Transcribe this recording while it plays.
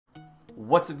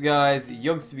What's up guys,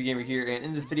 Youngster Gamer here, and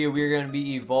in this video we are going to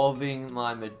be evolving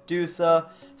my Medusa.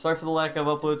 Sorry for the lack of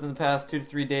uploads in the past 2 to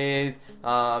 3 days.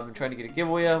 I've been trying to get a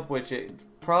giveaway up, which is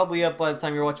probably up by the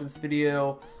time you're watching this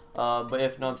video. But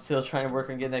if not, I'm still trying to work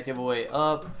on getting that giveaway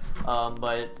up.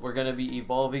 But we're going to be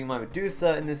evolving my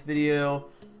Medusa in this video.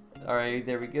 Alright,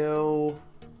 there we go.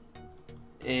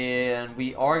 And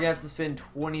we are going to have to spend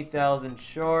 20,000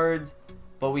 shards,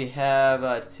 but we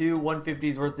have two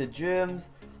 150s worth of gems.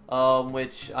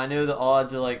 Which I know the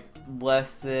odds are like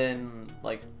less than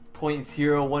like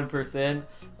 0.01%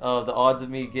 of the odds of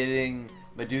me getting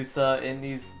Medusa in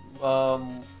these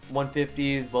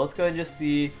 150s. But let's go ahead and just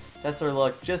see, test our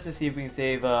luck just to see if we can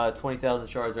save 20,000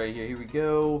 shards right here. Here we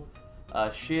go.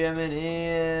 Shaman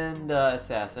and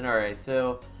Assassin. Alright,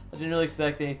 so I didn't really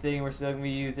expect anything. We're still going to be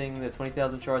using the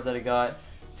 20,000 shards that I got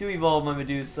to evolve my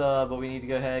Medusa, but we need to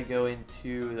go ahead and go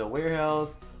into the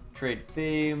warehouse, trade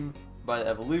fame, buy the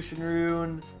evolution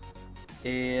rune,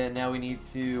 and now we need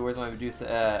to, where's my Medusa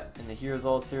at? In the hero's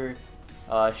altar.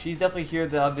 She's definitely here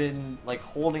that I've been like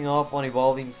holding off on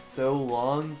evolving so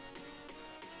long,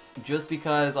 just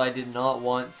because I did not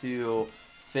want to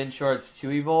spend shards to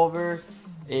evolve her.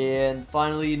 And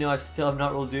finally, you know, I still have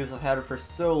not rolled dupes. I've had her for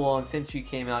so long since she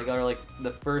came out. I got her like the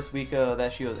first week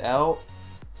that she was out,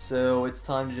 so it's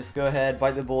time to just go ahead,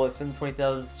 bite the bullet, spend the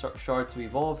 20,000 shards to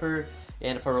evolve her.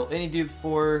 And if I roll any dupes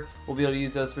for her, we'll be able to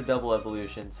use those for double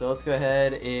evolution. So let's go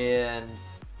ahead and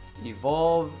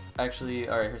evolve. Actually,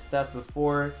 alright, her stats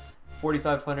before,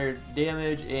 4,500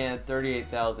 damage and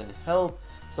 38,000 health.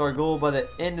 So our goal by the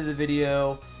end of the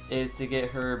video is to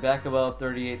get her back above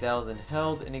 38,000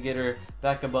 health and to get her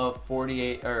back above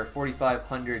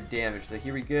 4,500 damage. So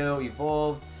here we go,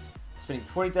 evolve. Spending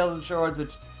 20,000 shards,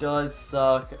 which does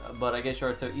suck, but I get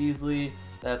shards so easily.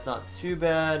 That's not too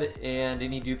bad, and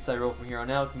any dupes I roll from here on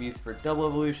out can be used for double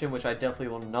evolution, which I definitely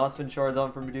will not spend shards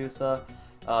on for Medusa.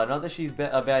 Not that she's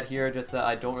a bad hero, just that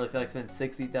I don't really feel like spending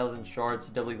 60,000 shards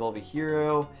to double evolve a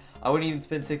hero. I wouldn't even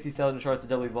spend 60,000 shards to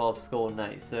double evolve Skull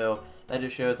Knight, so that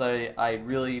just shows I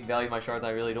really value my shards.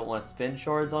 I really don't want to spend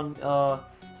shards on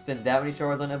spend that many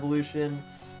shards on evolution.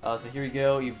 So here we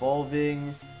go,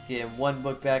 evolving, getting one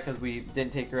book back because we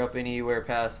didn't take her up anywhere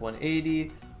past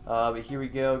 180. But here we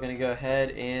go, gonna go ahead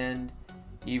and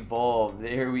evolve.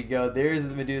 There we go, there's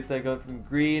the Medusa going from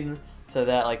green to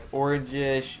that like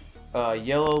orangish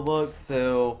yellow look.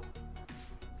 So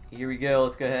here we go,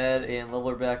 let's go ahead and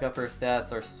level her back up. Her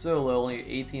stats are so low, only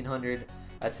 1,800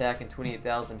 attack and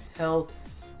 28,000 health.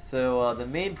 So the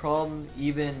main problem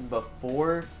even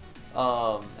before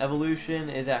evolution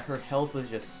is that her health was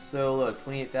just so low,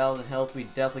 28,000 health. We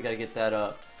definitely gotta get that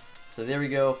up. So there we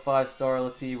go, 5-star.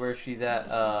 Let's see where she's at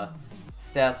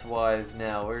stats wise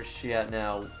now. Where's she at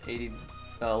now? 80,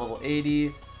 level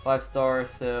 80, 5-star.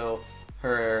 So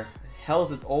her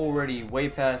health is already way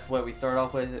past what we started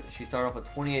off with. She started off with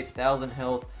 28,000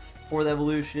 health for the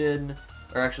evolution,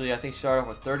 or actually I think she started off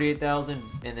with 38,000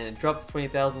 and then it dropped to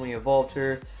 20,000 when we evolved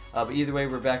her. But either way,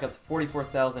 we're back up to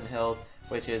 44,000 health,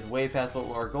 which is way past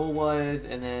what our goal was.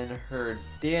 And then her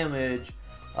damage,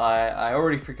 I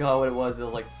already forgot what it was. It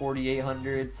was like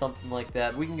 4,800, something like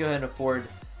that. We can go ahead and afford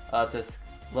to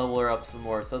level her up some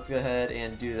more. So let's go ahead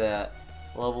and do that.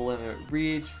 Level limit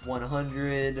reach,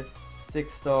 100,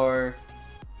 6-star.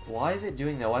 Why is it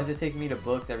doing that? Why is it taking me to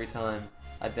books every time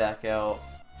I back out?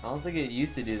 I don't think it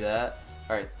used to do that.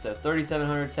 Alright, so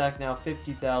 3,700 attack now,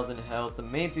 50,000 health. The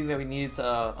main thing that we needed to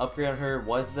upgrade on her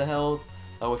was the health,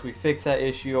 which we fixed that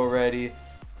issue already.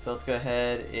 So let's go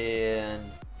ahead and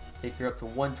take her up to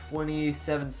 120,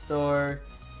 7-star.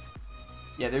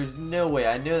 Yeah, there's no way.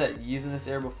 I know that using this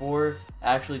air before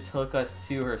actually took us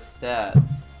to her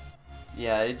stats.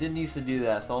 Yeah, it didn't used to do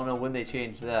that, so I don't know when they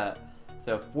changed that.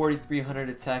 So 4,300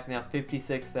 attack now,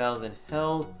 56,000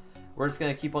 health. We're just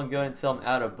going to keep on going until I'm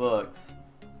out of books,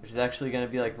 which is actually going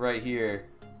to be like right here.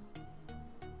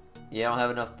 Yeah, I don't have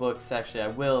enough books. Actually, I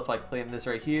will if I claim this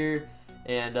right here.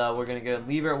 And we're going to go and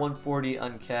leave her at 140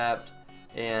 uncapped.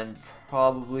 And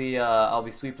probably I'll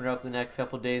be sweeping her up the next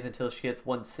couple days until she hits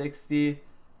 160.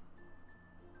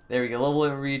 There we go, level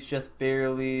limit reach just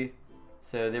barely.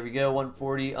 So there we go,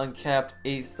 140 uncapped,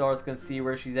 8 stars. Gonna see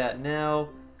where she's at now.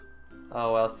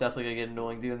 Oh well, it's definitely gonna get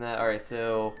annoying doing that. Alright,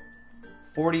 so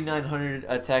 4,900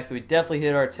 attack, so we definitely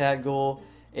hit our attack goal,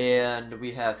 and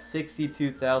we have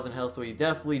 62,000 health. So we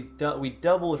definitely we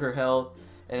doubled her health,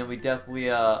 and we definitely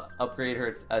upgraded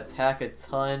her attack a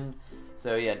ton.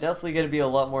 So yeah, definitely going to be a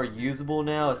lot more usable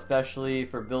now, especially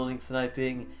for building,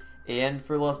 sniping, and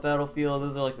for Lost Battlefield.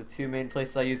 Those are like the two main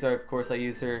places I use her. Of course, I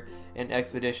use her in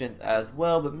expeditions as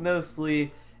well, but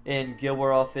mostly in Guild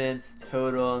War Offense,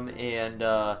 Totem, and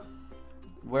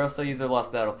where else do I use their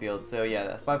Lost Battlefield? So yeah,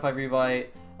 that's 5/5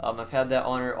 Revite. I've had that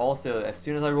on her also. As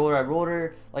soon as I rolled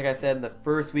her. Like I said, in the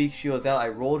first week she was out, I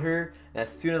rolled her. And as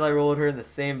soon as I rolled her in the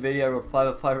same video, I rolled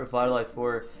 5/5 Revitalize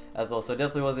for her as well. So it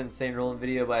definitely was an insane rolling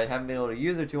video, but I haven't been able to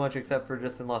use her too much except for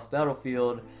just in Lost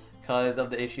Battlefield because of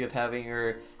the issue of having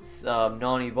her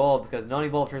non-evolved. Because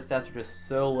non-evolved, her stats are just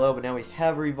so low, but now we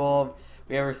have her evolved.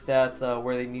 We have her stats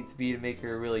where they need to be to make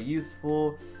her really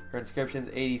useful. Her inscription's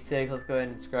 86. Let's go ahead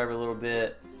and inscribe her a little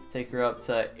bit. Take her up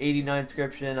to 89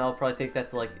 inscription. I'll probably take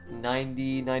that to like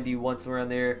 90, 91, somewhere around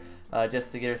there,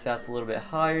 just to get her stats a little bit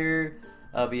higher.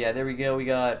 But yeah, there we go. We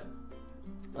got,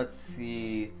 let's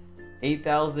see,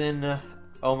 8,000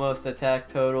 almost attack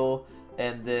total,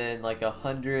 and then like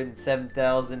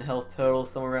 107,000 health total,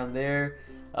 somewhere around there.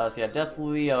 So yeah,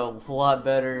 definitely a lot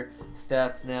better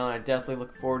stats now, and I definitely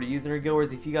look forward to using her in Guild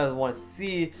Wars. If you guys want to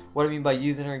see what I mean by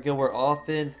using her in Guild War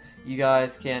offense, you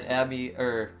guys can add me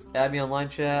on line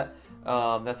chat.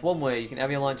 That's one way. You can add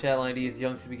me on line chat. Line ID is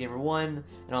YoungSuperGamer1, and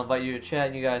I'll invite you to chat,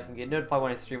 and you guys can get notified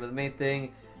when I stream. But the main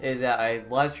thing is that I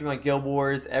live stream on Guild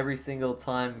Wars every single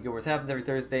time Guild Wars happens, every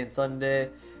Thursday and Sunday.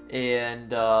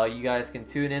 And you guys can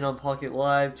tune in on Pocket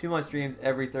Live to my streams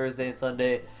every Thursday and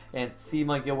Sunday and see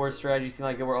my Guild Wars strategy, see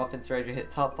my Guild War offense strategy hit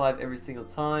top 5 every single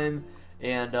time.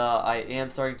 And I am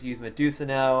starting to use Medusa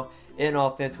now in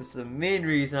offense, which is the main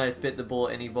reason I spit the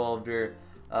bullet and evolved her.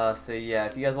 So yeah,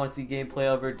 if you guys want to see gameplay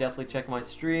of her, definitely check my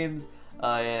streams.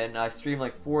 And I stream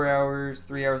like 4 hours,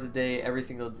 3 hours a day, every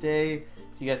single day.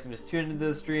 So you guys can just tune into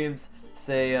those streams,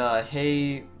 say,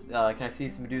 hey, can I see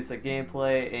some Medusa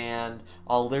gameplay? And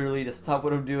I'll literally just stop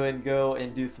what I'm doing, go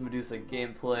and do some Medusa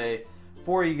gameplay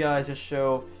for you guys, just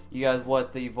show you guys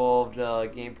what the evolved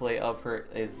gameplay of her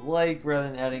is like, rather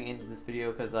than adding into this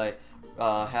video, because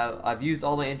I've used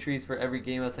all my entries for every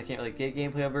game mode, so I can't really get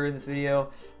gameplay of her in this video.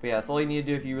 But yeah, that's all you need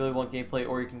to do if you really want gameplay,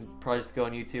 or you can probably just go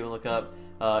on YouTube and look up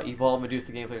Evolve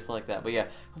Medusa gameplay or something like that. But yeah,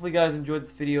 hopefully you guys enjoyed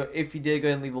this video. If you did, go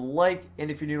ahead and leave a like, and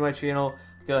if you're new to my channel,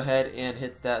 go ahead and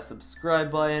hit that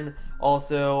subscribe button.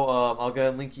 Also, I'll go ahead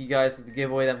and link you guys to the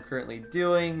giveaway that I'm currently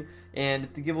doing. And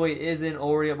if the giveaway isn't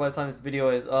already up by the time this video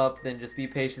is up, then just be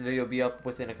patient. The video will be up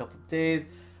within a couple of days.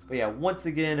 But yeah, once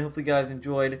again, hopefully you guys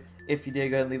enjoyed. If you did,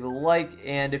 go ahead and leave a like.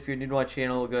 And if you're new to my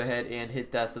channel, go ahead and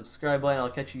hit that subscribe button. I'll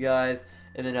catch you guys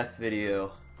in the next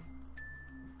video.